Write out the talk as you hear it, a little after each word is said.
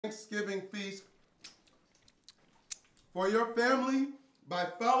Thanksgiving feast for your family by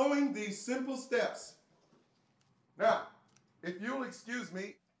following these simple steps. Now, if you'll excuse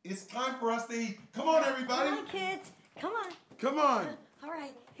me, it's time for us to eat. Come on, everybody. Come on, kids. Come on. Come on. All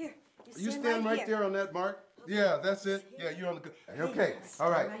right, here. You stand right there on that mark. Okay. Yeah, that's it. Yeah, you're on the... Okay, all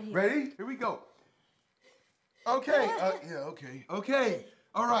right. Ready? Here we go. Okay, okay.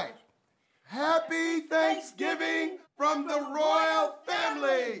 All right. Happy Thanksgiving from the royal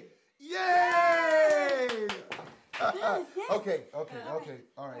family! Yay! Okay. All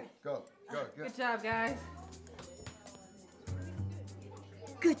right, go. Good job, guys.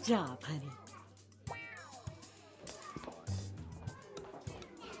 Good job, honey.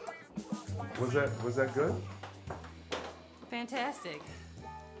 Was that good? Fantastic.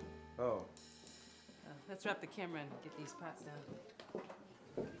 Oh. Let's wrap the camera and get these pots down.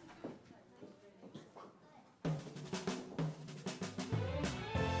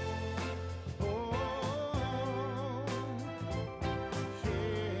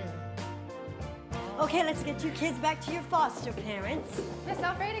 Okay, let's get you kids back to your foster parents. Miss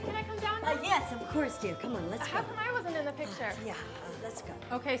Alfreda, can I come down now? Yes, of course, dear. Come on, let's go. How come I wasn't in the picture? Let's go.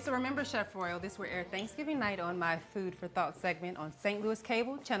 Okay, so remember, Chef Royal, this will air Thanksgiving night on my Food for Thought segment on St. Louis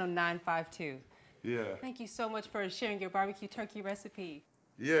Cable, channel 952. Yeah. Thank you so much for sharing your barbecue turkey recipe.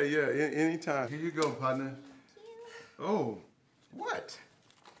 Yeah, anytime. Here you go, partner. Thank you. Oh, what?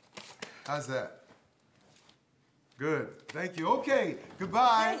 How's that? Good, thank you. Okay,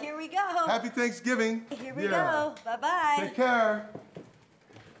 goodbye. Okay, here we go. Happy Thanksgiving. Here we go. Bye-bye. Take care.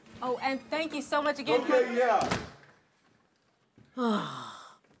 Oh, and thank you so much again. Okay, yeah. You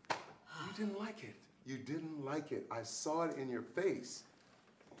didn't like it. You didn't like it. I saw it in your face.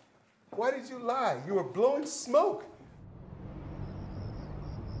 Why did you lie? You were blowing smoke.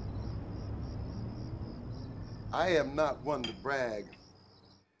 I am not one to brag,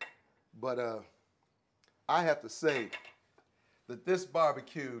 but I have to say that this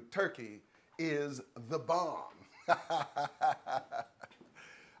barbecue turkey is the bomb.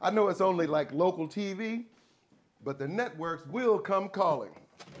 I know it's only like local TV, but the networks will come calling.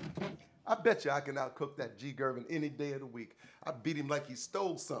 I bet you I can outcook that G. Gervin any day of the week. I beat him like he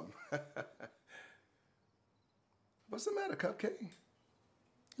stole something. What's the matter, Cupcake?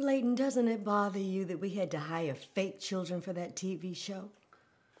 Layton, doesn't it bother you that we had to hire fake children for that TV show?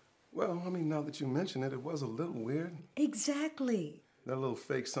 Well, I mean, now that you mention it, it was a little weird. Exactly. That little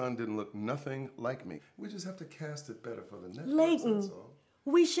fake son didn't look nothing like me. We just have to cast it better for the networks, Layton, that's all.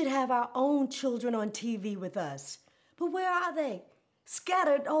 we should have our own children on TV with us. But where are they?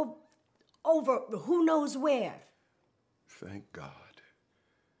 Scattered over who knows where. Thank God.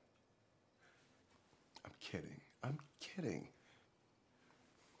 I'm kidding.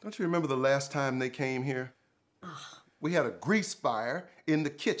 Don't you remember the last time they came here? We had a grease fire in the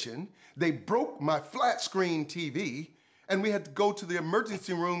kitchen. They broke my flat screen TV, and we had to go to the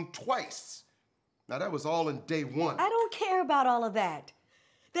emergency room twice. Now, that was all in day one. I don't care about all of that.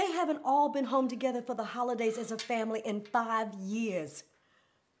 They haven't all been home together for the holidays as a family in 5 years.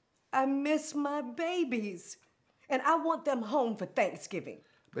 I miss my babies, and I want them home for Thanksgiving.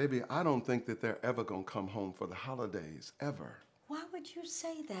 Baby, I don't think that they're ever gonna come home for the holidays, ever. Why would you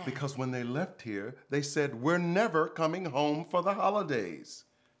say that? Because when they left here, they said, we're never coming home for the holidays.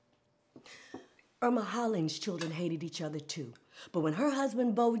 Irma Holling's children hated each other too. But when her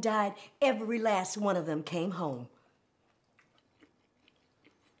husband Bo died, every last one of them came home.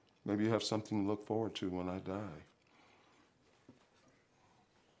 Maybe you have something to look forward to when I die.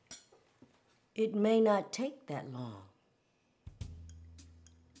 It may not take that long.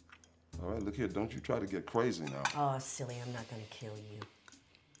 All right, look here, don't you try to get crazy now. Oh, silly, I'm not gonna kill you.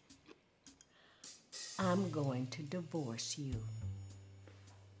 I'm going to divorce you.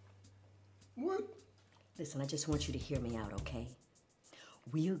 What? Listen, I just want you to hear me out, okay?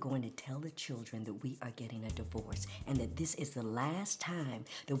 We are going to tell the children that we are getting a divorce and that this is the last time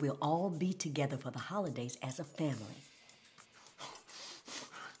that we'll all be together for the holidays as a family.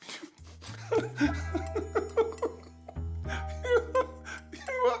 You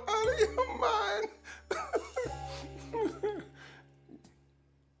are out of your mind.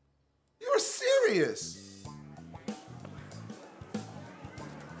 You're serious.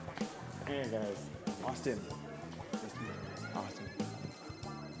 Hey guys, Austin. Austin.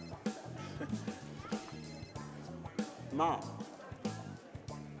 Mom.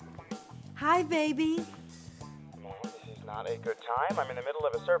 Hi, baby. Mom, this is not a good time. I'm in the middle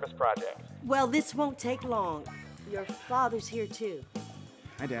of a service project. Well, this won't take long. Your father's here too.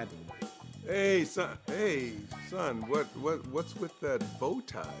 Hi, Dad. Hey, son. What's with that bow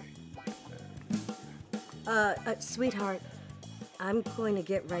tie? Sweetheart, I'm going to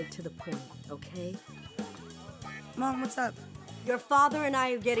get right to the point, okay? Mom, what's up? Your father and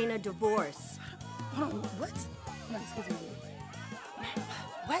I are getting a divorce. Hold on, what? No, excuse me.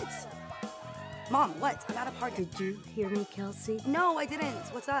 What? Mom, what? I got a party. Did you hear me, Kelsey? No, I didn't.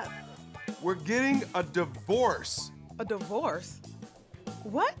 What's up? We're getting a divorce. A divorce?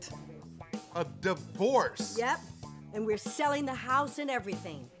 What? A divorce. Yep. And we're selling the house and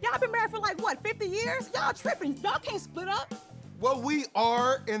everything. Y'all been married for like, what, 50 years? Y'all tripping. Y'all can't split up. Well, we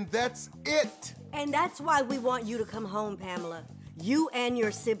are, and that's it. And that's why we want you to come home, Pamela. You and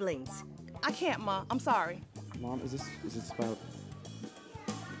your siblings. I can't, Ma. I'm sorry. Mom, is this about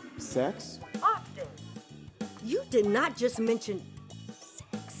sex? Austin, you did not just mention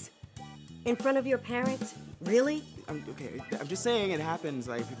sex in front of your parents. Really? Okay, I'm just saying it happens.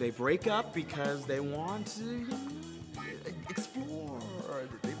 Like, they break up because they want to explore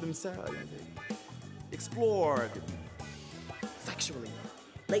themselves. Explore sexually.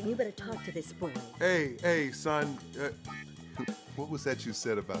 Layton, you better talk to this boy. Hey, son. What was that you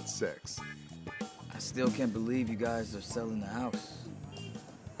said about sex? I still can't believe you guys are selling the house.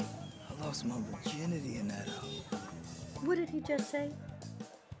 I lost my virginity in that house. What did he just say?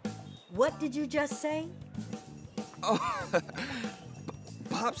 What did you just say? Oh,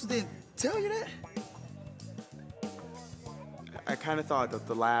 Pops didn't tell you that? I kind of thought that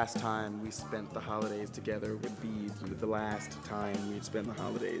the last time we spent the holidays together would be the last time we'd spend the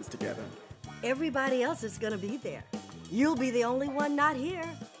holidays together. Everybody else is gonna be there. You'll be the only one not here.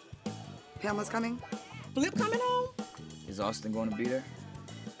 Pamela's coming? Flip coming home? Is Austin going to be there?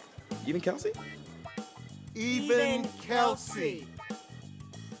 Even Kelsey? Even Kelsey.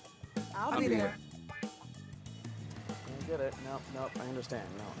 I'll be there. I get it. No, I understand.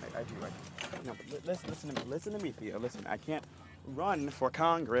 No, I do. No, but listen to me, Theo. Listen, I can't run for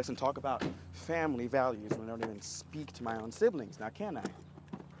Congress and talk about family values when I don't even speak to my own siblings. Now, can I?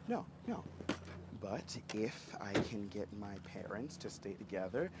 No. But if I can get my parents to stay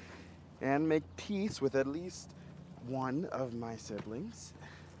together and make peace with at least one of my siblings,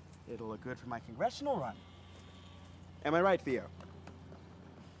 it'll look good for my congressional run. Am I right, Theo?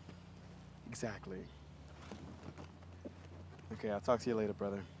 Exactly. Okay, I'll talk to you later,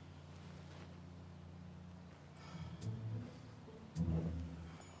 brother.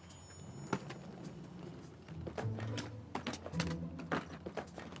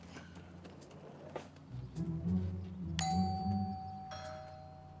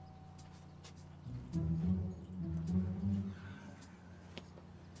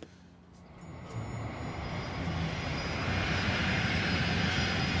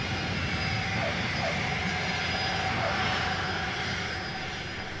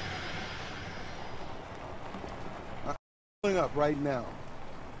 Up right now.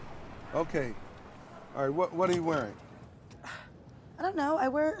 Okay. All right, what are you wearing? I don't know.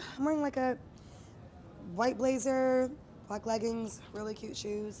 I'm wearing like a white blazer, black leggings, really cute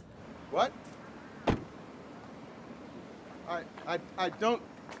shoes. What? I don't.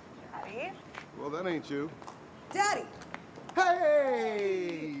 Daddy? Well, that ain't you. Daddy!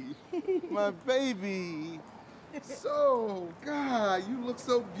 Hey! My baby. So, God, you look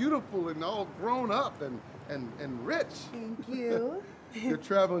so beautiful and all grown up and rich. Thank you. You're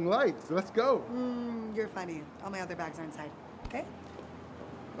traveling light, so let's go. You're funny. All my other bags are inside. Okay?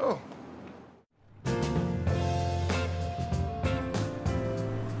 Oh.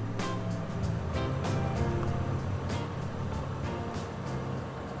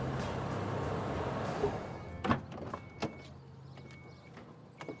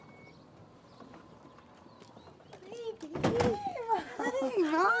 Hey,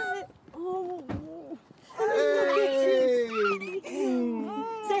 Ron. Oh. Hey!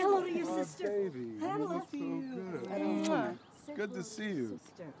 Say hello to your sister. Baby. Pamela. You look so good. Good to see you.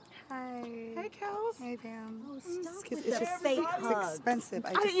 Hi. Hey, Kels. Hey, Pam. Oh, stop It's with the just fake it's hug. expensive.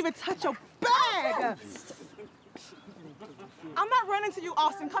 I didn't even touch your bag. I'm not running to you,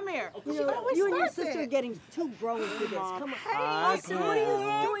 Austin. Come here. You and your sister are getting too grown for this. Come on. Hey, Austin, what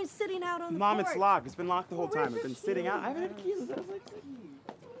are you doing sitting out on the Mom, porch? it's locked. It's been locked the whole time. It's been sitting out. I haven't had keys.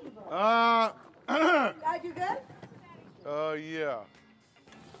 Dad, you good? Yeah.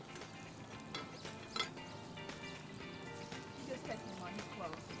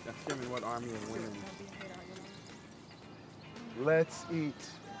 That's him in what army of women? Let's eat.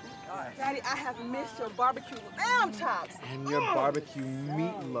 Daddy, I have missed your barbecue lamb chops. And your barbecue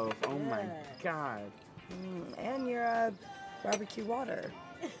meatloaf. Oh my God. And your barbecue water.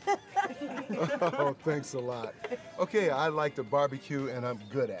 Oh, thanks a lot. Okay, I like to barbecue and I'm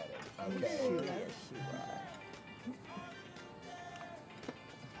good at it. Okay.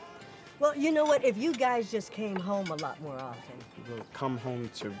 Well, you know what? If you guys just came home a lot more often. Well, come home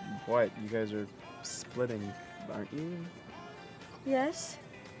to what? You guys are splitting, aren't you? Yes,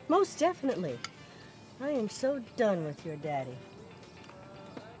 most definitely. I am so done with your daddy.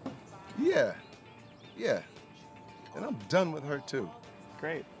 Yeah. Yeah. And I'm done with her, too.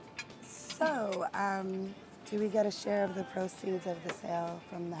 Great. So, do we get a share of the proceeds of the sale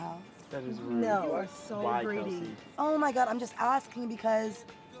from the house? That is rude. No. You are so Why, greedy. Kelsey? Oh my God, I'm just asking because,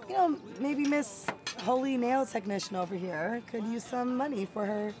 you know, maybe Miss Holy Nail Technician over here could use some money for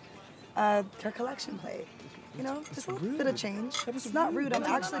her collection plate. You know, just a little bit of change. It's not rude. I'm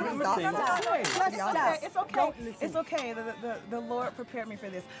actually being thoughtful. It's okay. It's okay. The Lord prepared me for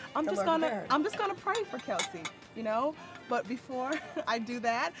this. I'm just gonna pray for Kelsey. You know, but before I do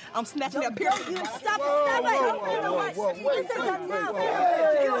that, I'm snatching up here. Whoa, wait. What's up, man?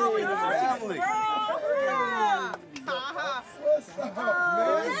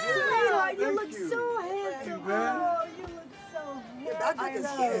 Sweetheart, you look so handsome. Oh, you look so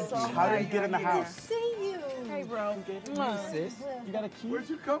handsome. How did you get in the house? See you. Hey, bro. Sis, you got a key? Where'd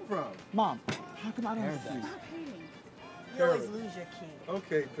you come from? Mom, how come I don't have keys? You always lose your key.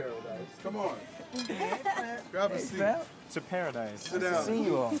 Okay, Paradise. Come on. Grab a seat. To paradise. Sit down. See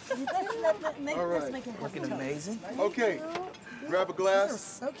you all. All right. Make it Looking amazing. Okay. Grab a These are glass.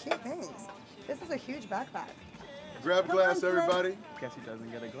 so cute things. This is a huge backpack. Grab a glass, everybody. Guess he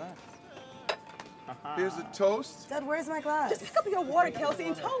doesn't get a glass. Here's a toast. Dad, where's my glass? Just pick up your water, Kelsey,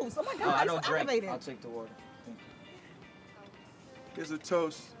 and toast. Oh my God, I it's don't drink. elevated. I'll take the water. Thank you. Here's a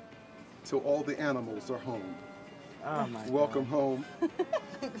toast till all the animals are home. Oh my Welcome home.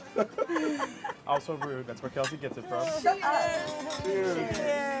 God. Also rude. That's where Kelsey gets it from.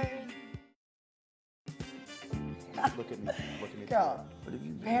 Look at me. Girl, What have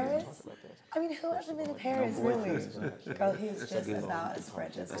you been Paris? talking about that? I mean, who hasn't been to Paris, really? Girl, he is just about as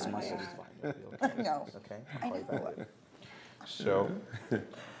French as That's I my am. sister. No. Okay. I know. So,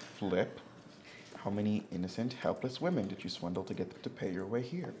 Flip, how many innocent, helpless women did you swindle to get them to pay your way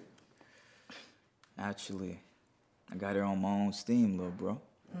here? Actually, I got her on my own steam, little bro.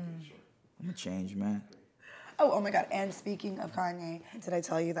 I'm a changed man. Oh my God, and speaking of Kanye, did I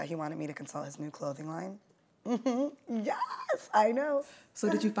tell you that he wanted me to consult his new clothing line? Yes, I know. So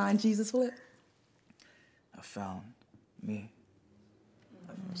did you find Jesus, Flip? I found me.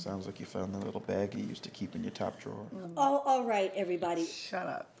 Sounds like you found the little bag you used to keep in your top drawer. Oh, all right, everybody. Shut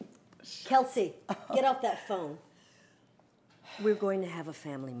up. Kelsey, get off that phone. We're going to have a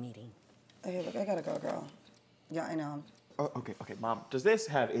family meeting. Okay, look, I gotta go, girl. Yeah, I know. Oh, okay, Mom. Does this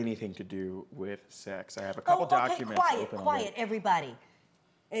have anything to do with sex? I have a couple documents open. Quiet, everybody.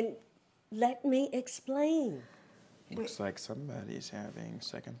 And let me explain. Looks like somebody's having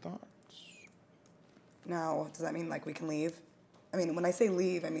second thoughts. Now, does that mean, like, we can leave? I mean, when I say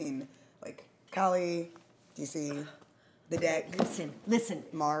leave, I mean, like, Cali, DC, the deck. Listen.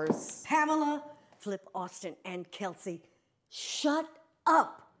 Mars. Pamela, Flip Austin, and Kelsey, shut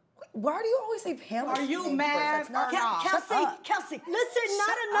up. Why do you always say Pamela? Are you mad or not? Kelsey, listen,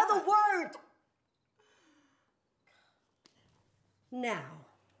 not another word. Now,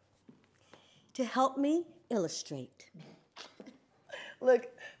 to help me illustrate. Look,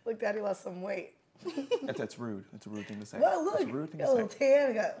 Daddy lost some weight. That's rude. That's a rude thing to say. Well, look, That's a rude thing got a to little say.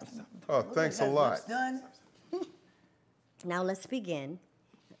 tan, got Oh, thanks a lot. lips done. Now let's begin,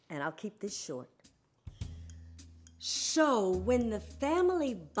 and I'll keep this short. So, when the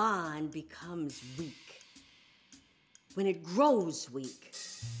family bond becomes weak, when it grows weak,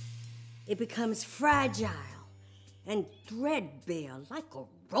 it becomes fragile and threadbare like a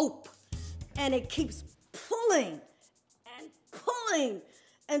rope, and it keeps pulling and pulling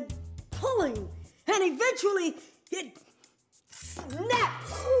and pulling, and eventually it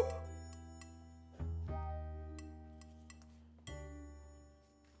snaps.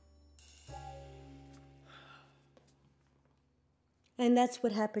 And that's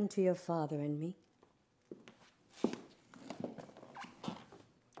what happened to your father and me.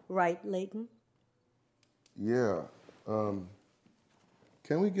 Right, Leighton? Yeah. Can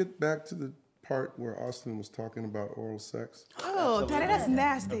we get back to the part where Austin was talking about oral sex? Oh, Daddy, that's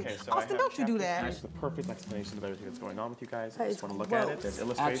nasty. Okay, so Austin, don't you do that. That's the perfect explanation of everything that's going on with you guys. I just want to look at it. There's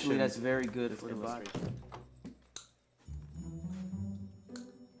illustrations. Actually, that's very good for the body.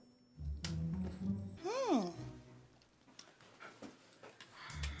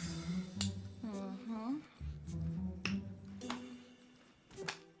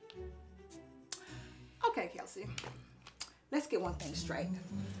 Okay, Kelsey. Let's get one thing straight.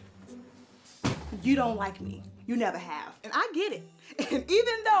 You don't like me. You never have. And I get it. And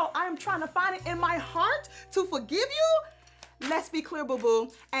even though I'm trying to find it in my heart to forgive you, let's be clear,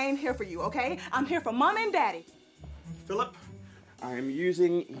 boo-boo. I ain't here for you, okay? I'm here for Mom and Daddy. Philip, I am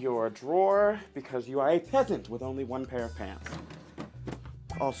using your drawer because you are a peasant with only one pair of pants.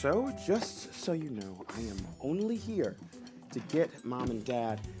 Also, just so you know, I am only here to get Mom and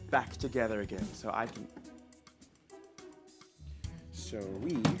Dad back together again so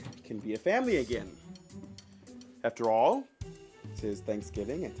we can be a family again. After all, it is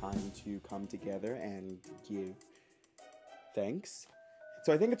Thanksgiving, a time to come together and give thanks.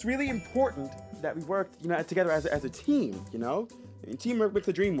 So I think it's really important that we work, together as a team, And teamwork makes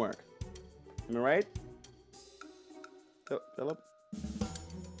the dream work. Am I right? Philip?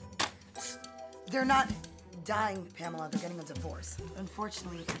 They're not dying, Pamela. They're getting a divorce.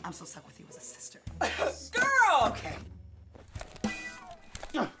 Unfortunately, I'm so stuck with you as a sister. Girl! Okay.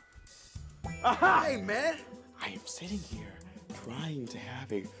 Hey, man! I am sitting here trying to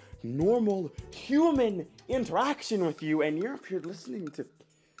have a normal human interaction with you, and you're up here listening to...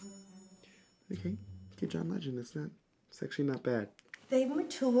 Okay, John Legend, it's actually not bad. They've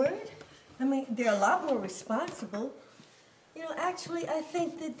matured. I mean, they're a lot more responsible. Actually, I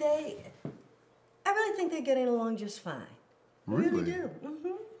really think they're getting along just fine. Really? I really do.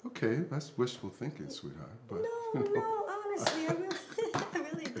 Mm-hmm. Okay, that's wishful thinking, sweetheart. But No, honestly, I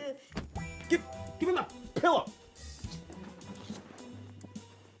really do. Give me my pillow.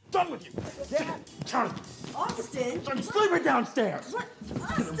 Done with you. Dad, Austin. I'm sleeping downstairs. What?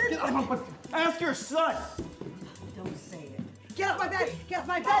 Austin. Ask your son. Don't say it. Get off my bed! Get off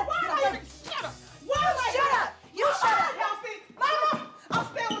my bed! Shut up! Shut up! You shut up! Kelsey! Mama! I'm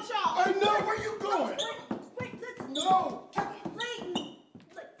staying with y'all! I know where you going! Wait, listen. No! Clayton!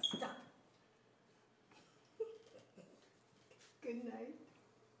 Stop. Good night.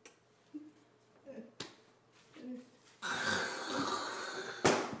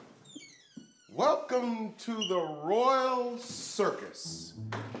 Welcome to the Royal Circus.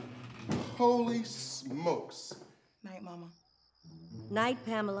 Holy smokes. Night, Mama. Night,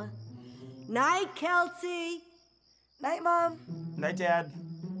 Pamela. Night, Kelsey. Night, Mom. Night, Dad.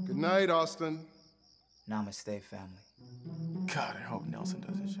 Good night, Austin. Namaste, family. God, I hope Nelson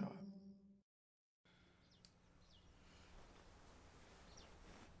doesn't show up.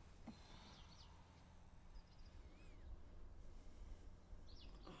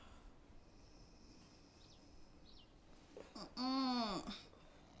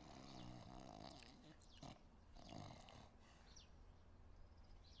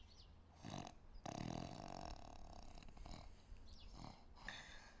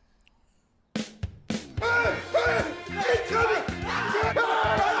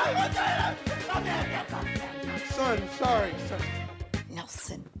 Son, sorry, son.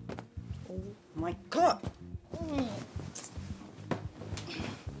 Nelson. Oh my God. Knew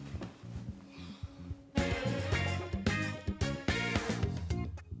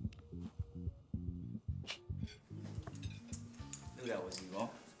that was you, huh?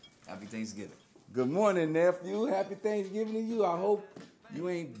 Happy Thanksgiving. Good morning, nephew. Happy Thanksgiving to you. I hope you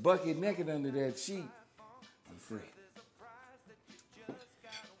ain't bucket naked under that sheet. I'm free.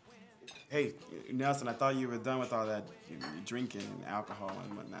 Hey, Nelson, I thought you were done with all that drinking and alcohol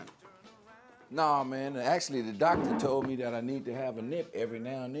and whatnot. Nah, man. Actually, the doctor told me that I need to have a nip every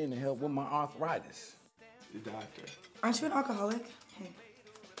now and then to help with my arthritis. The doctor. Aren't you an alcoholic? Hey.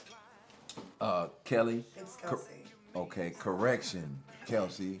 Kelly? It's Kelsey. Okay, correction,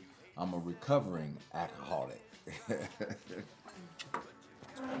 Kelsey. I'm a recovering alcoholic.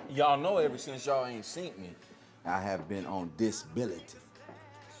 Y'all know ever since y'all ain't seen me, I have been on disability.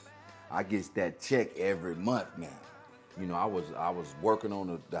 I get that check every month now. You know, I was working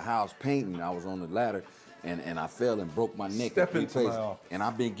on the house painting. I was on the ladder, and I fell and broke my neck. Step into my office. And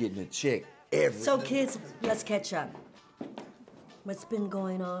I've been getting a check every. So, kids, let's catch up. What's been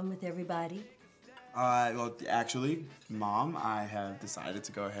going on with everybody? Well, actually, Mom, I have decided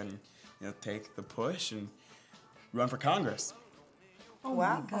to go ahead and take the push and run for Congress. Oh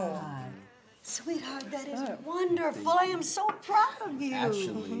wow. My God. Sweetheart, that is wonderful. I am so proud of you.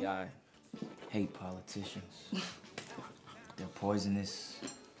 Actually, I hate politicians. They're poisonous,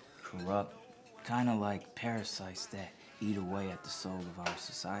 corrupt, kind of like parasites that eat away at the soul of our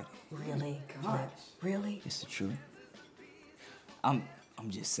society. Really? God. Really? It's the truth. I'm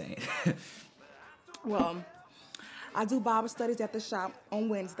just saying. Well, I do Bible studies at the shop on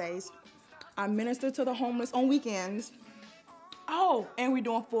Wednesdays. I minister to the homeless on weekends. Oh, and we're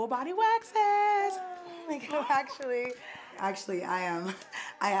doing full body waxes. Oh my God, actually, I am.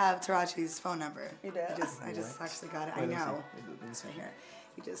 I have Tarachi's phone number. You do? I just actually got it. I know. It's right here.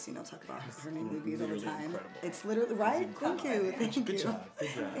 We just, talk about her new movies all the time. Incredible. It's literally, right? Thank you. Thank you. Good job.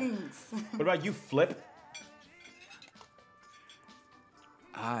 Thanks. What about you, Flip?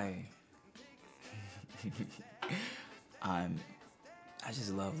 I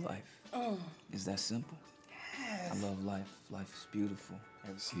just love life. It's that simple. Yes. I love life. Life's beautiful.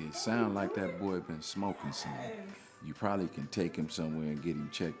 See, it sounds like that boy been smoking some. You probably can take him somewhere and get him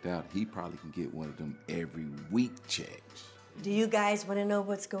checked out. He probably can get one of them every week checks. Do you guys want to know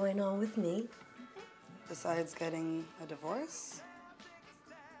what's going on with me? Besides getting a divorce?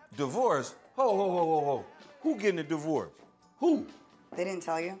 Divorce? Ho. Who getting a divorce? Who? They didn't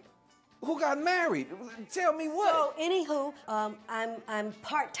tell you? Who got married? Tell me what? So, anywho, I'm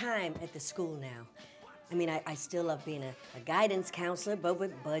part-time at the school now. I mean, I still love being a guidance counselor, but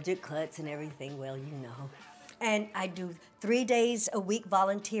with budget cuts and everything, well, you know. And I do 3 days a week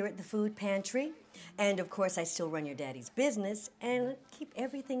volunteer at the food pantry. And of course, I still run your daddy's business and keep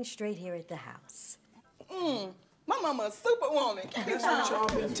everything straight here at the house. My mama a superwoman. That's what y'all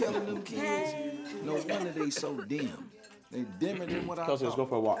been telling them kids. No wonder they so dim. They dimmer than what I thought. Let's go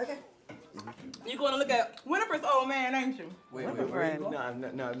for a walk. Okay. You're going to look at Winifred's old man, ain't you? Wait. No.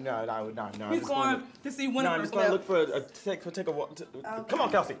 He's going to see Winifred's. No, I'm just going to look for take a walk. Come on,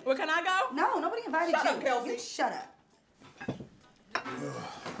 Kelsey. Well, can I go? No, nobody invited you. Shut up, Kelsey. You shut up.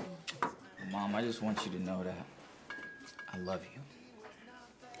 Mom, I just want you to know that I love you.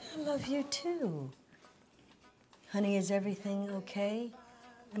 I love you too. Honey, is everything okay?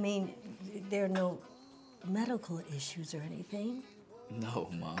 I mean, there are no medical issues or anything? No,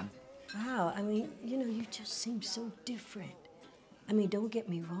 Mom. Wow, I mean, you know, you just seem so different. I mean, don't get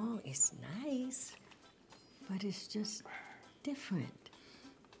me wrong, it's nice, but it's just different.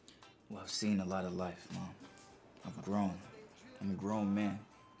 Well, I've seen a lot of life, Mom. I've grown. I'm a grown man.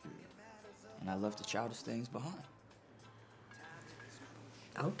 And I left the childish things behind.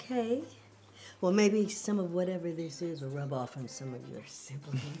 Okay. Well, maybe some of whatever this is will rub off on some of your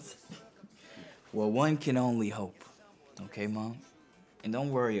siblings. Well, one can only hope. Okay, Mom? And don't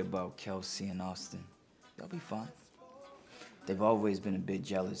worry about Kelsey and Austin. They'll be fine. They've always been a bit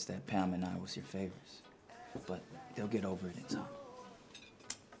jealous that Pam and I was your favorites. But they'll get over it in time.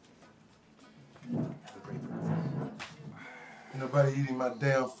 Nobody eating my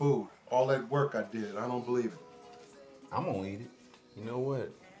damn food. All that work I did, I don't believe it. I'm gonna eat it. You know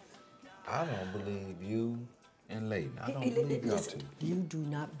what? I don't believe you and Layton. I don't believe y'all two. You do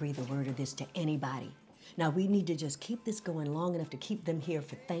not breathe a word of this to anybody. Now, we need to just keep this going long enough to keep them here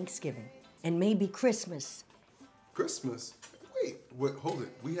for Thanksgiving and maybe Christmas. Christmas? Wait, hold it.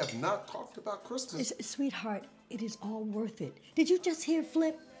 We have not talked about Christmas. Sweetheart, it is all worth it. Did you just hear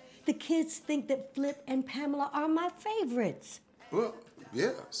Flip? The kids think that Flip and Pamela are my favorites. Well,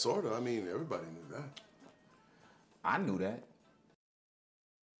 yeah, sort of. I mean, everybody knew that. I knew that.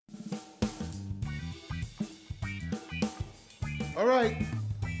 All right,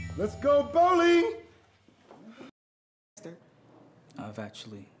 let's go bowling. I've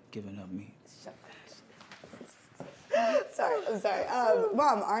actually given up meat. I'm sorry.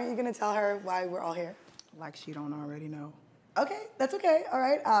 Mom, aren't you gonna tell her why we're all here? Like she don't already know. Okay, that's okay. All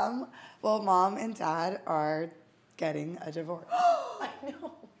right. Well, Mom and Dad are getting a divorce. I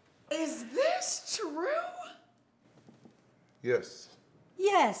know. Is this true? Yes.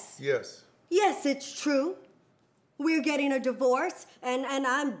 Yes. Yes. Yes, it's true. We're getting a divorce, and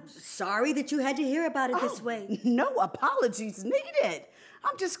I'm sorry that you had to hear about it this way. No apologies needed.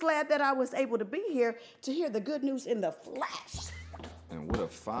 I'm just glad that I was able to be here to hear the good news in the flesh. And what a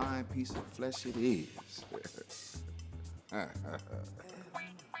fine piece of flesh it is.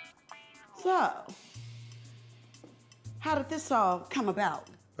 So, how did this all come about?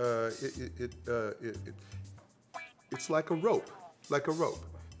 It's like a rope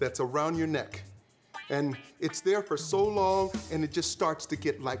that's around your neck. And it's there for so long, and it just starts to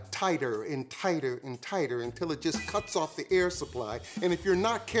get like tighter and tighter and tighter until it just cuts off the air supply. And if you're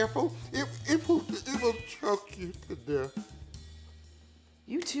not careful, it will choke you to death.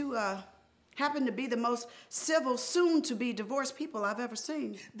 You two happen to be the most civil, soon-to-be divorced people I've ever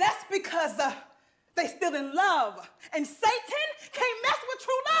seen. That's because they still in love, and Satan can't mess with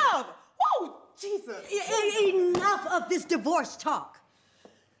true love. Whoa, Jesus! Enough of this divorce talk.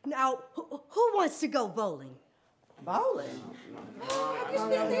 Now, who wants to go bowling? Bowling? Have you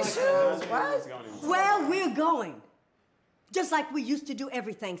seen these shoes? What? Well, we're going. Just like we used to do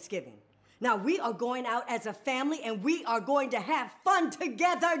every Thanksgiving. Now, we are going out as a family, and we are going to have fun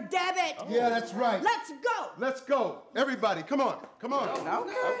together, damn it! Oh. Yeah, that's right. Let's go! Let's go. Everybody, come on. Come on.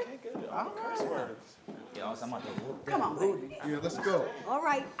 Okay, good. Curse words. Yeah, also, I'm about to whoop that. Come on, baby. Yeah, let's go. All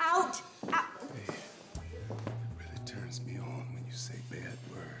right, out. Hey, it really turns me on when you say bad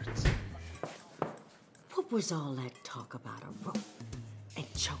words. What was all that talk about a rope and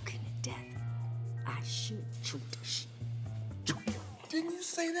choking to death? I should choke your head Didn't you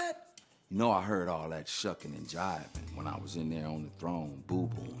say that? You know, I heard all that shucking and jiving when I was in there on the throne,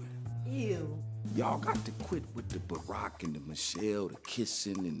 boo-booing. Ew. Y'all got to quit with the Barack and the Michelle, the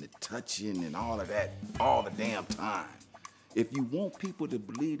kissing and the touching and all of that all the damn time. If you want people to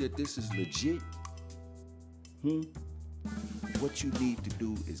believe that this is legit, what you need to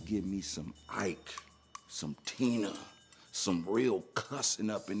do is give me some Ike, some Tina, some real cussing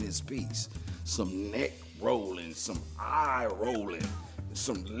up in this piece, some neck rolling, some eye rolling,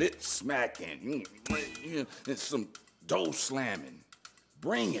 some lip smacking, and some door slamming.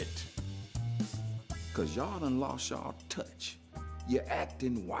 Bring it. Cause y'all done lost y'all touch. You're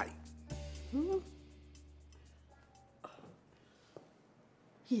acting white.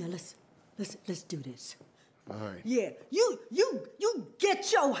 Yeah, let's do this. All right. Yeah, you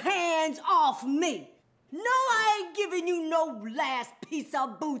get your hands off me. No, I ain't giving you no last piece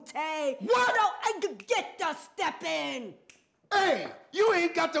of booty. What? No, I get the step in. Hey, you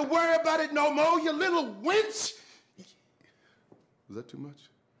ain't got to worry about it no more, you little wench. Was that too much?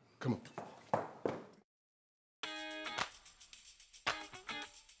 Come on.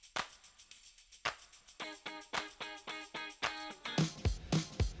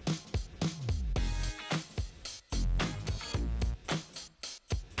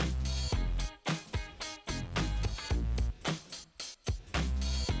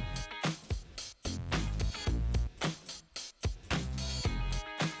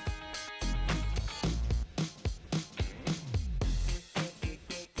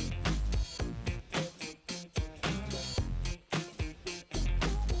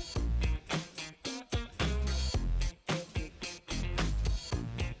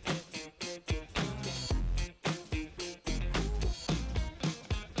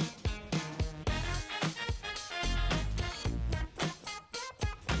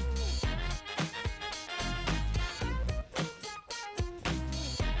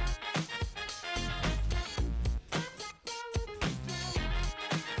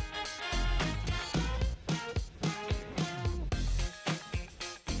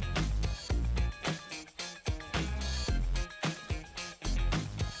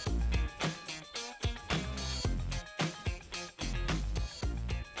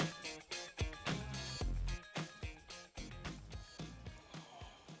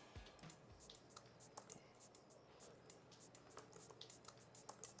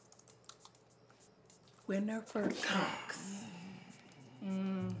 Winner for cooks.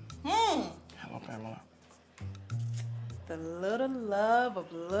 Hello, Pamela. The little love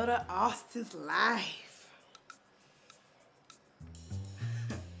of little Austin's life.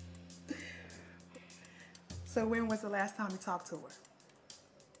 So when was the last time you talked to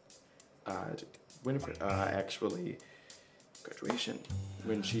her? Winifred, actually, graduation.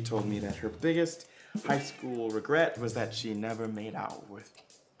 When she told me that her biggest high school regret was that she never made out with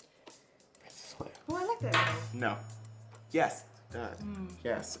Flip. Oh, I like that. No. Yes.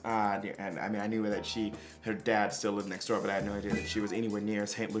 Yes. And I mean, I knew that her dad still lived next door, but I had no idea that she was anywhere near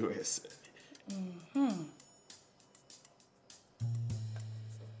St. Louis. Okay.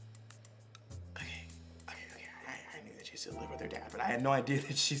 I knew that she still lived with her dad, but I had no idea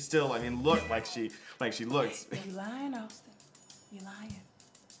that she still, looked like she looks. You lying, Austin. You lying.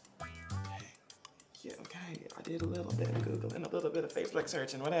 Yeah, okay. I did a little bit of Googling, a little bit of Facebook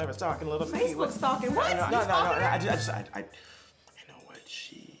searching, whatever, stalking a little bit. Facebook stalking? What? No. I know what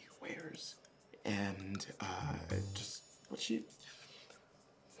she wears and just what she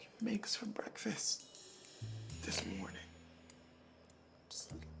makes for breakfast this morning. Just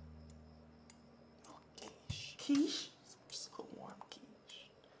a little quiche. Quiche? Just a little warm quiche.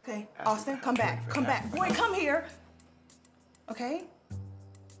 Okay, Austin, come back. Come back. Boy, come here. Okay?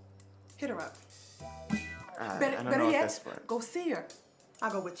 Hit her up. Better yet, go see her.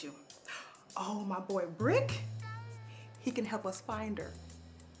 I'll go with you. Oh, my boy Brick, he can help us find her.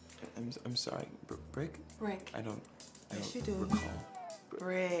 I'm sorry, Brick? Brick. I don't Yes, you do. recall.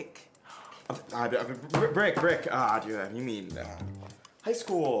 Brick. Brick. You mean high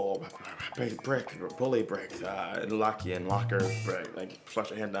school? Brick, bully Brick, lock you in locker, Brick, like flush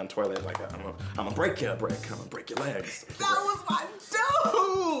your hand down toilet, like I'm gonna break you, Brick. I'm gonna break your legs. That was my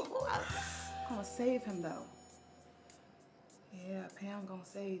dude. I'm gonna save him though. Yeah, Pam gonna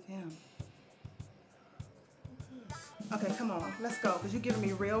save him. Okay, come on, let's go, because you're giving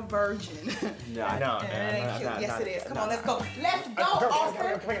me real virgin. No, I know. Yes, it is. Come on, let's go. Let's go,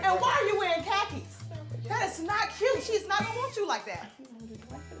 Austin. And why are you wearing khakis? That is not cute. She's not gonna want you like that.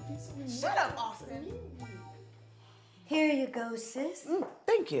 Shut up, Austin. Here you go, sis.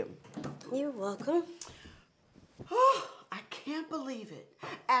 Thank you. You're welcome. Oh, I can't believe it.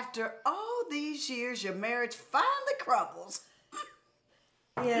 After all these years, your marriage finally crumbles.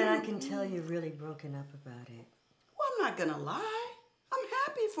 Yeah, and I can tell you're really broken up about it. Well, I'm not gonna lie. I'm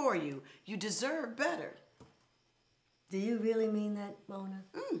happy for you. You deserve better. Do you really mean that, Mona?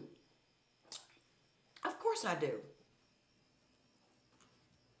 Of course I do.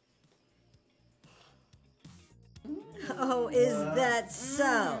 Oh, is that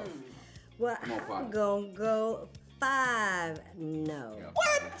so? Well, I'm gonna go 5 no.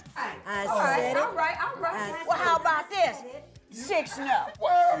 What? I All said it. All right. Well, how about this? 6 no.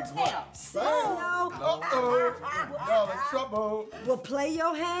 Well, 6 no. Y'all in trouble. Well, play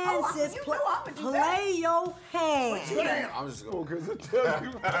your hand, sis. Play your hand. I'm just going to tell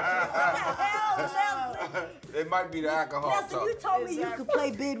you. It might be the alcohol Nelson, talk. you told me you could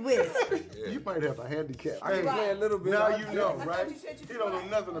play bid whiz. You might have a handicap. I can play a little bit. Now you know, right? You don't know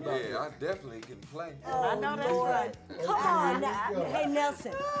nothing about it. Yeah, I definitely can play. Oh, Lord. Come on now. Hey,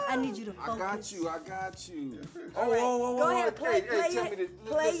 Nelson, I need you to focus. I got you. Go ahead, play tell me this.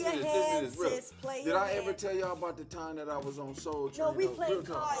 play your hand, Real. sis. Play Did your I hand. ever tell y'all about the time that I was on Soul Train? No, we though? played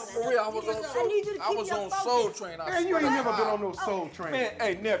cards. For real, I was on Soul. I need you to I keep was your on focus. Soul Train. Man, you ain't never been on no Soul Train. Man,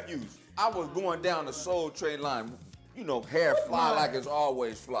 hey, nephews, I was going down the Soul Train line. You know, hair fly like it's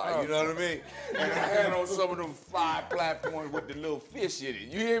always fly. You know what I mean? And I had on some of them fly platforms with the little fish in it.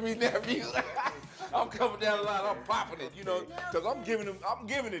 You hear me, nephew? I'm coming down the line, I'm popping it, you know, because I'm giving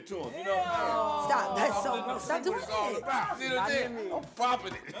it to them, you know what I'm saying? Stop, that's so gross. Stop doing That's what it's all about. See what I'm saying? I'm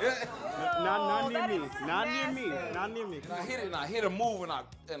popping it. Not near me. Not near me. Not near me. And I hit a move, and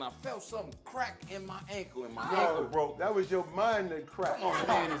I felt something crack in my ankle, and my ankle broke. That was your mind that cracked. Come on,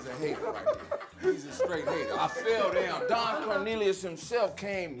 man, he's a hater right there. He's a straight hater. I fell down. Don Cornelius himself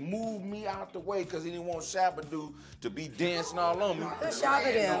came, moved me out the way because he didn't want Shabba-Doo to be dancing all on me.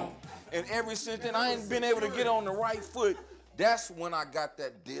 Shabba-Doo. And ever since then, I ain't been able to get on the right foot. That's when I got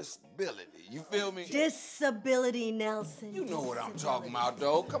that disability. You feel me? Disability, Nelson. You know what I'm talking about,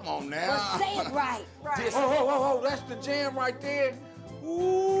 though. Come on now. Well, say it right. Oh, that's the jam right there.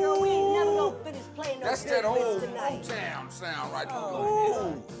 Ooh. Girl, we ain't never gonna finish playing no That's bid that whiz old tonight. Motown sound right there.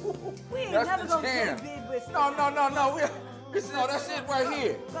 Oh. We ain't That's never the gonna jam. play bid whiz. No. No, that's it right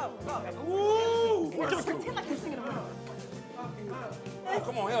here. Ooh. Pretend like you're singing a song. Oh,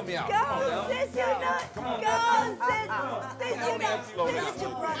 come on, help me out. Go, sis, you know it. Come on, Go, sis, you know it. Slow down. Finish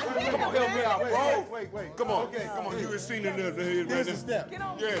your brother. Come on, help me out, bro. Wait. Come on. Okay, Come on, you ain't seen it there. Here's a step.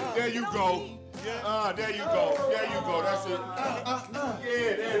 Yeah, there you go. There you go. There you go. That's it. Yeah,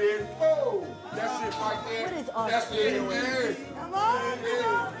 there it is. Oh, that's it right there. What is all That's that? it. There. Come on.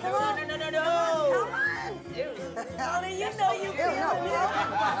 Come on. No. Holly, you know you can.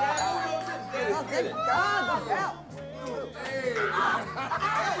 Oh, good God, look out.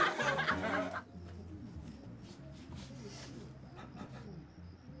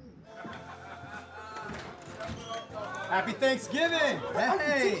 Happy Thanksgiving!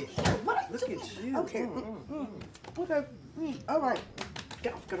 Hey! Look at you. Okay. Okay. All right.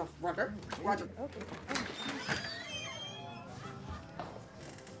 Get off, Roger. Okay.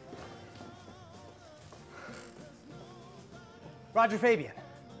 Roger Fabian.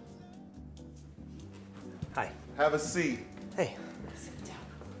 Hi. Have a seat. Hey. Sit down.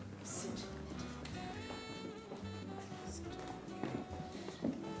 Sit.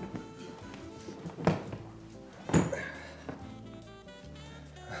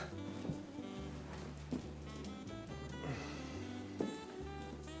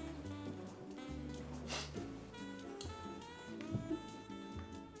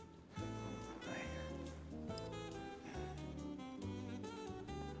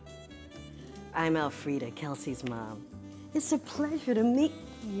 I'm Elfrida, Kelsey's mom. It's a pleasure to meet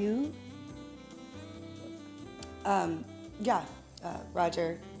you. Yeah,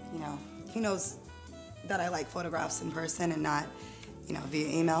 Roger, you know, he knows that I like photographs in person and not, you know, via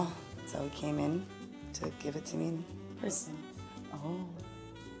email. So he came in to give it to me in person. Oh.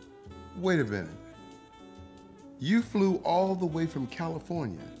 Wait a minute. You flew all the way from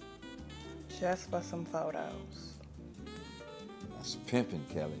California. Just for some photos. That's pimping,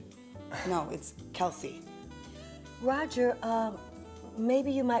 Kelly. No, it's Kelsey. Roger, maybe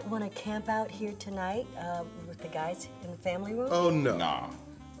you might want to camp out here tonight with the guys in the family room? Oh, no. Nah.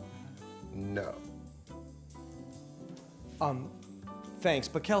 No. Thanks,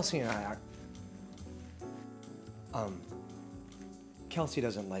 but Kelsey and I are... Kelsey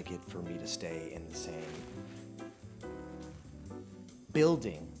doesn't like it for me to stay in the same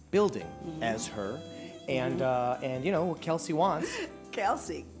building as her. And you know, what Kelsey wants.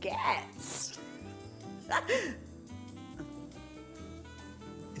 Kelsey gets.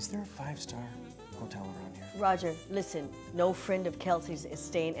 Is there a 5-star hotel around here? Roger, listen, no friend of Kelsey's is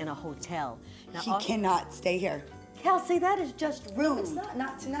staying in a hotel. Now, He cannot stay here. Kelsey, that is just rude. It's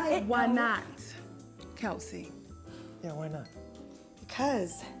not tonight. Why not, Kelsey? Yeah, why not?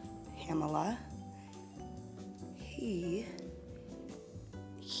 Because, Pamela, he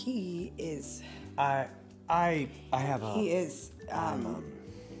is. I have a. He is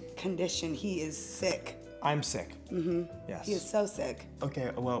conditioned. He is sick. I'm sick. Mm-hmm. Yes. He is so sick.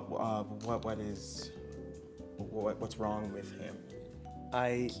 Okay. Well, what's wrong with him?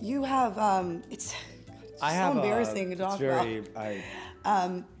 You have it's. I so have embarrassing to talk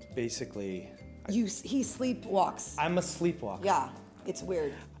about. Basically. He sleepwalks. I'm a sleepwalker. Yeah, it's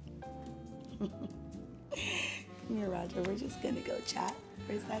weird. Come here, Roger. We're just gonna go chat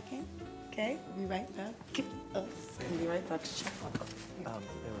for a second. Okay? We'll be right back. We'll be right back. It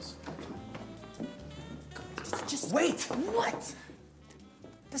was. Just wait! What?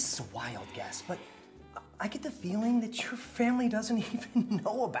 This is a wild guess, but I get the feeling that your family doesn't even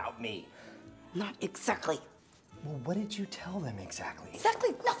know about me. Not exactly. Well, what did you tell them exactly?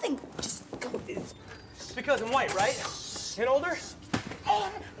 Exactly nothing. Just go. It's because I'm white, right? And older?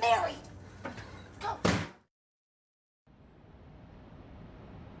 And married. Go.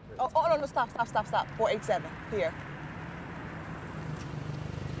 Oh, no, stop. 487, here.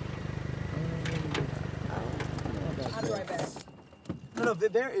 I'll be right back. No,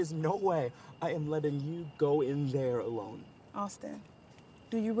 there is no way I am letting you go in there alone. Austin,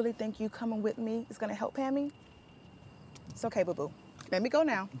 do you really think you coming with me is gonna help Pammy? It's okay, boo-boo. Let me go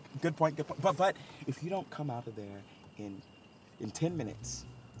now. Good point. But if you don't come out of there in 10 minutes,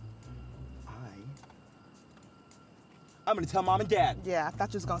 I'm gonna tell Mom and Dad. Yeah, I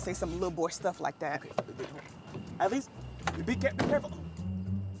thought you was gonna say some little boy stuff like that. Okay. At least, be careful.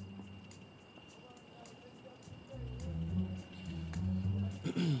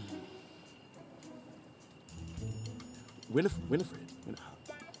 Winifred,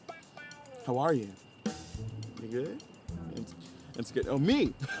 how are you? You good? It's good. Oh,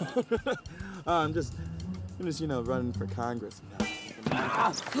 me? I'm just running for Congress.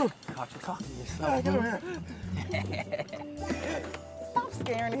 Caught you talking to yourself. Come here. Stop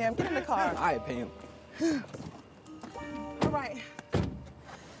scaring him. Get in the car. All right, Pam. All right.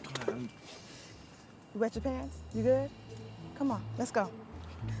 You wet your pants? You good? Come on, let's go.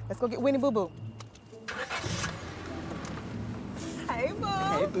 Let's go get Winnie Boo Boo. Hey, Boo.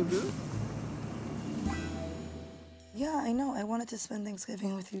 Hey, Boo Boo. Yeah, I know. I wanted to spend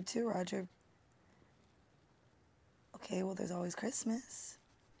Thanksgiving with you too, Roger. Okay, well, there's always Christmas.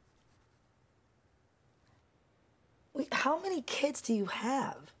 Wait, how many kids do you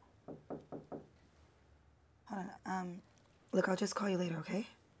have? Hold on. Look, I'll just call you later, okay?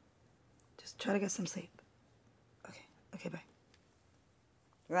 Just try to get some sleep. Okay, bye.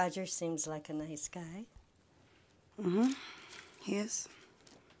 Roger seems like a nice guy. Mm-hmm. He is.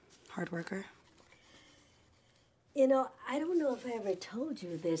 Hard worker. You know, I don't know if I ever told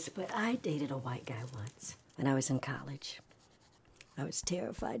you this, but I dated a white guy once when I was in college. I was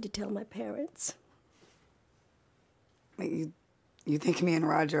terrified to tell my parents. Wait, you think me and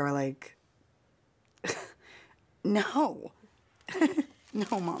Roger are like... No.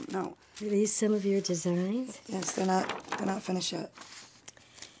 No, Mom, no. Are these some of your designs? Yes, they're not finished yet.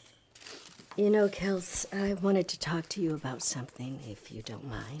 You know, Kels, I wanted to talk to you about something, if you don't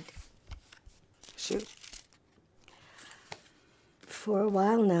mind. Shoot. For a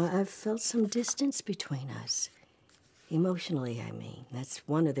while now, I've felt some distance between us. Emotionally, I mean. That's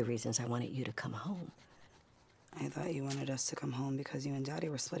one of the reasons I wanted you to come home. I thought you wanted us to come home because you and Daddy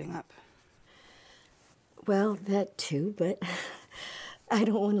were splitting up. Well, that too, but I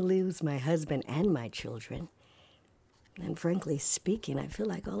don't want to lose my husband and my children. And frankly speaking, I feel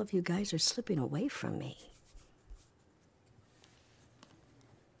like all of you guys are slipping away from me.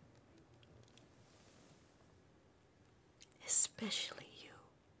 Especially you.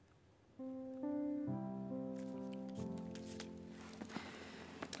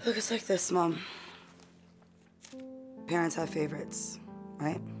 Look, it's like this, Mom. Parents have favorites,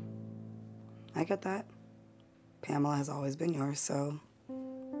 right? I get that. Pamela has always been yours, so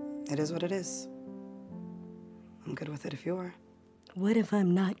it is what it is. I'm good with it if you are. What if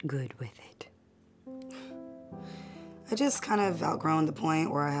I'm not good with it? I just kind of outgrown the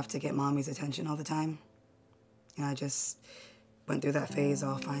point where I have to get Mommy's attention all the time. You know, I just went through that phase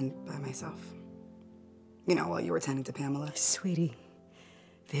all fine by myself. You know, while you were tending to Pamela. Sweetie,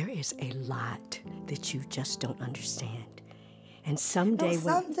 there is a lot that you just don't understand. And someday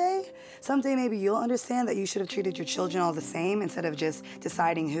someday maybe you'll understand that you should have treated your children all the same instead of just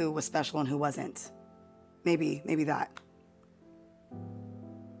deciding who was special and who wasn't. Maybe that.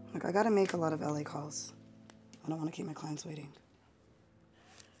 Look, I gotta make a lot of LA calls. I don't want to keep my clients waiting.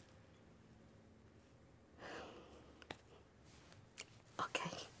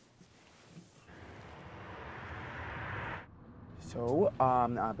 So,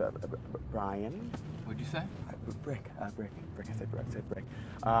 Brian. What'd you say? Brick, I said Brick.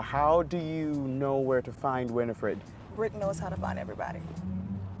 How do you know where to find Winifred? Brick knows how to find everybody.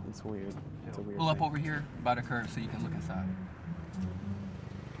 It's weird. It's a weird Pull up thing. over here by the curb so you can look inside.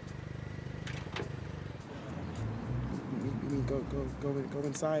 You mean go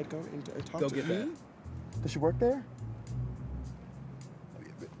inside, go and talk Go to get me? that. Does she work there?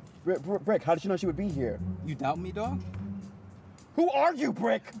 Brick, how did you know she would be here? You doubt me, dog? Who are you,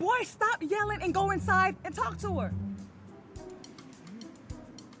 Brick? Boy, stop yelling and go inside and talk to her.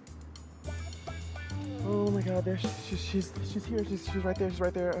 Oh my God, there she's here. She's right there. She's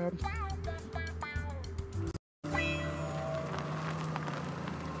right there. Okay.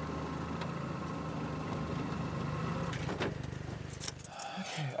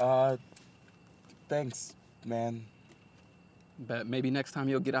 Thanks, man. Bet maybe next time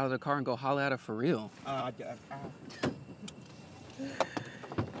you'll get out of the car and go holler at her for real. All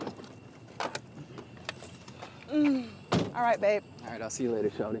right, babe. All right, I'll see you later,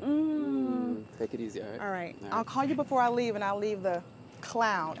 shawty. Take it easy, all right? All right. I'll call you before I leave, and I'll leave the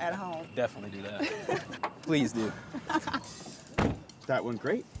clown at home. Definitely do that. Please do. That went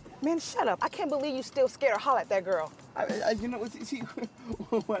great. Man, shut up. I can't believe you still scared to holler at that girl. You know, see,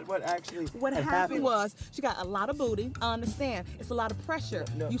 what actually What happened was she got a lot of booty. I understand. It's a lot of pressure.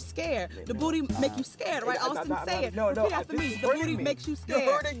 You scared. The booty make you scared, right? Austin, say it. Repeat after me. The booty makes you scared.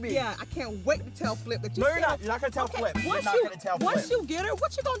 You're hurting me. Yeah, I can't wait to tell Flip that you No, scared. you're not. You're not gonna tell Flip. Once You're not gonna tell Flip. Once you get her,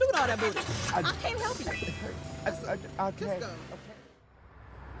 what you gonna do with all that booty? I can't help you. Okay. Just go.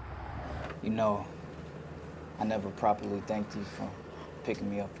 You know, I never properly thanked you for picking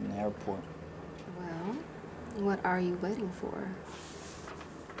me up from the airport. Well, what are you waiting for?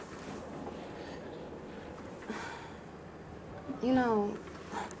 You know,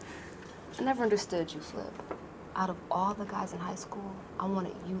 I never understood you, Flip. Out of all the guys in high school, I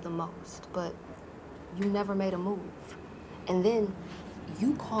wanted you the most, but you never made a move. And then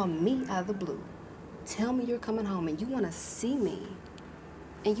you call me out of the blue, tell me you're coming home and you want to see me,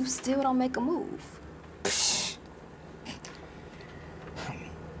 and you still don't make a move.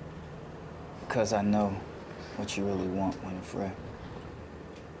 Because I know what you really want, Winifred.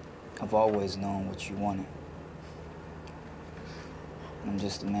 I've always known what you wanted. I'm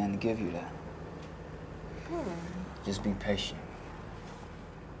just the man to give you that. Just be patient.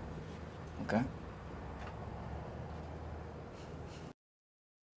 Okay?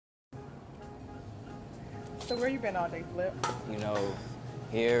 So where you been all day, Flip? You know,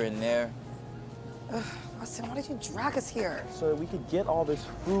 here and there. Austin, why did you drag us here? So we could get all this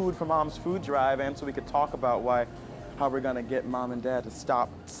food from Mom's food drive, and so we could talk about how we're gonna get Mom and Dad to stop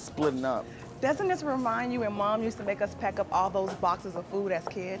splitting up. Doesn't this remind you when Mom used to make us pack up all those boxes of food as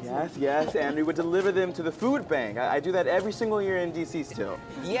kids? Yes, and we would deliver them to the food bank. I do that every single year in DC still.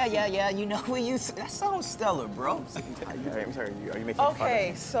 Yeah. You know, that sounds stellar, bro. I'm sorry, are you making fun of me?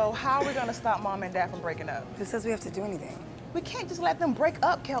 Okay, so how are we gonna stop Mom and Dad from breaking up? Who says we have to do anything? We can't just let them break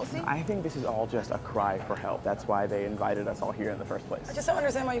up, Kelsey. I think this is all just a cry for help. That's why they invited us all here in the first place. I just don't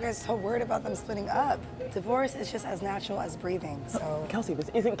understand why you guys are so worried about them splitting up. Divorce is just as natural as breathing, so... Kelsey, this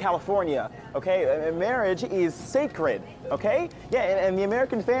isn't California, okay? Marriage is sacred, okay? Yeah, and the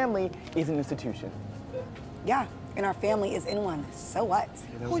American family is an institution. Yeah, and our family is in one. So what?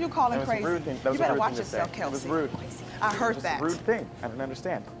 Who you calling crazy? Rude thing. You better watch yourself, Kelsey. It was rude. I heard It was that. a rude thing. I don't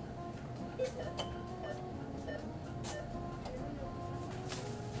understand.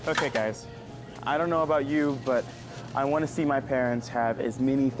 Okay, guys, I don't know about you, but I want to see my parents have as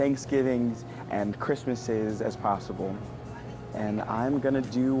many Thanksgivings and Christmases as possible. And I'm gonna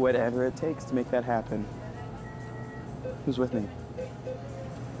do whatever it takes to make that happen. Who's with me?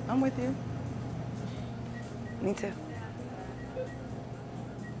 I'm with you. Me too.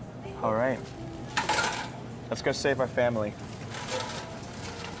 All right. Let's go save our family.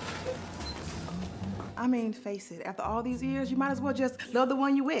 I mean, face it, after all these years, you might as well just love the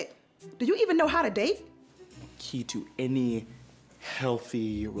one you with. Do you even know how to date? Key to any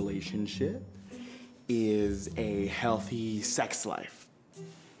healthy relationship is a healthy sex life.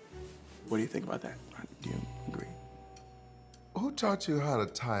 What do you think about that? Do you agree? Who taught you how to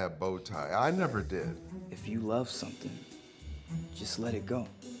tie a bow tie? I never did. If you love something, just let it go.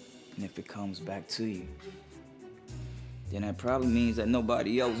 And if it comes back to you, then that probably means that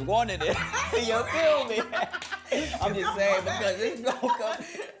nobody else wanted it. You feel me? I'm just saying because it's gonna come.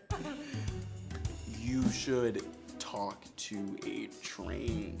 You should talk to a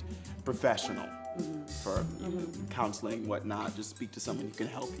trained professional for counseling, whatnot. Just speak to someone who can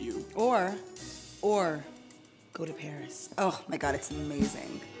help you. Or go to Paris. Oh my God, it's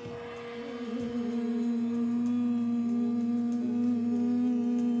amazing.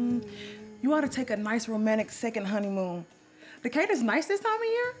 You ought to take a nice romantic second honeymoon. Decatur's nice this time of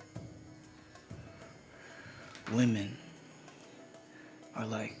year. Women are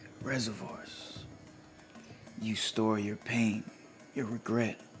like reservoirs. You store your pain, your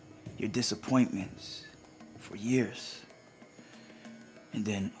regret, your disappointments for years. And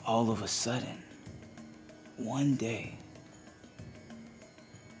then all of a sudden, one day,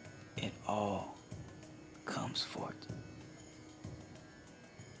 it all comes forth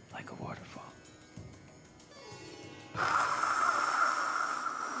like a waterfall.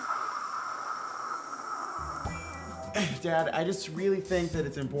 Dad, I just really think that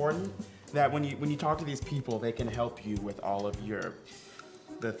it's important that when you talk to these people, they can help you with all of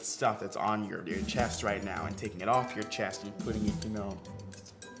the stuff that's on your chest right now and taking it off your chest and putting it, you know,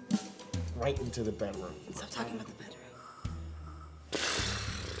 right into the bedroom. Stop talking about the bedroom.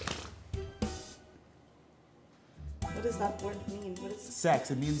 What does that word mean? What is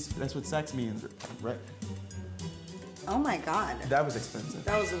Sex. It means, that's what sex means, right? Oh my God. That was expensive.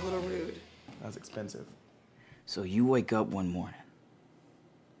 That was a little rude. That was expensive. So you wake up one morning,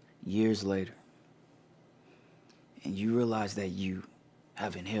 years later, and you realize that you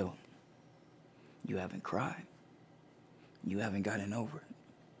haven't healed. You haven't cried. You haven't gotten over it.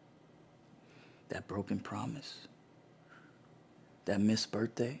 That broken promise, that missed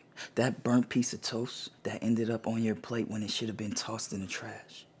birthday, that burnt piece of toast that ended up on your plate when it should have been tossed in the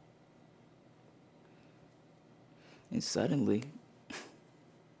trash. And suddenly,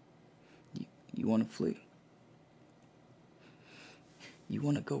 you want to flee. You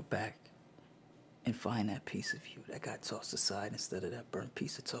want to go back and find that piece of you that got tossed aside instead of that burnt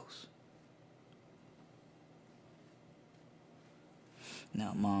piece of toast.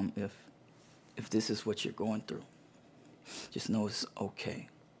 Now, Mom, if this is what you're going through, just know it's okay.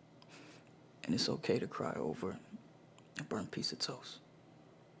 And it's okay to cry over a burnt piece of toast.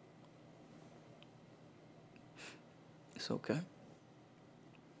 It's okay.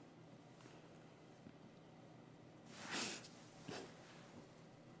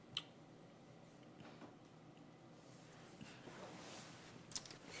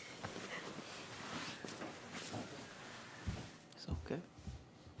 It's okay.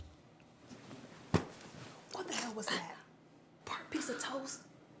 What the hell was that? Burnt piece of toast?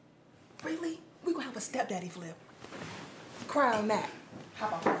 Really? We gonna have a stepdaddy flip. Cry on that. How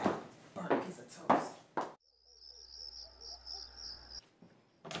about that? Burnt piece of toast.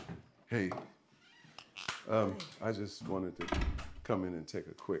 Hey, I just wanted to come in and take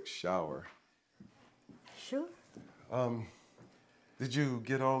a quick shower. Sure. Did you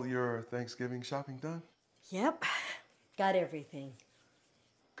get all your Thanksgiving shopping done? Yep, got everything.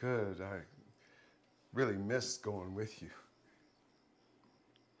 Good. I really missed going with you.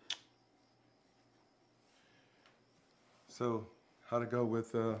 So, how'd it go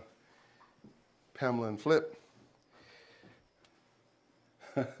with Pamela and Flip?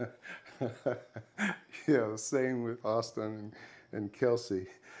 Yeah, same with Austin and Kelsey.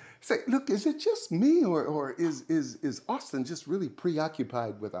 Say, look, is it just me or is Austin just really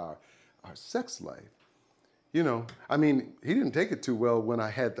preoccupied with our sex life? You know, I mean, he didn't take it too well when I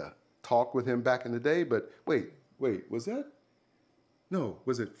had the talk with him back in the day, but wait, was that? No,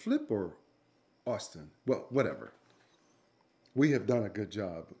 was it Flip or Austin? Well, whatever. We have done a good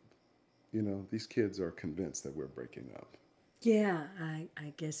job. You know, these kids are convinced that we're breaking up. Yeah,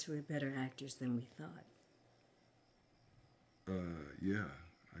 I guess we're better actors than we thought. Yeah,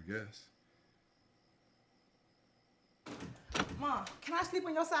 I guess. Mom, can I sleep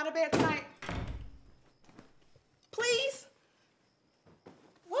on your side of bed tonight? Please?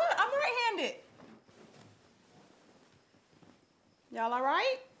 What? I'm right-handed. Y'all all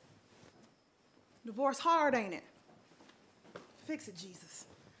right? Divorce hard, ain't it? Fix it, Jesus.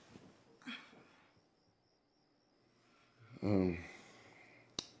 I'm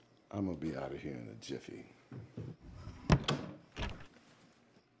gonna be out of here in a jiffy.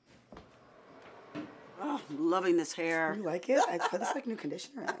 Oh, I'm loving this hair. You like it? I put this like new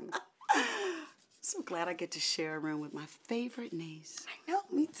conditioner in. So glad I get to share a room with my favorite niece. I know,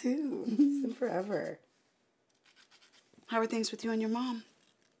 me too. It's been forever. How are things with you and your mom?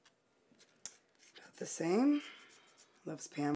 The same. Loves Pam.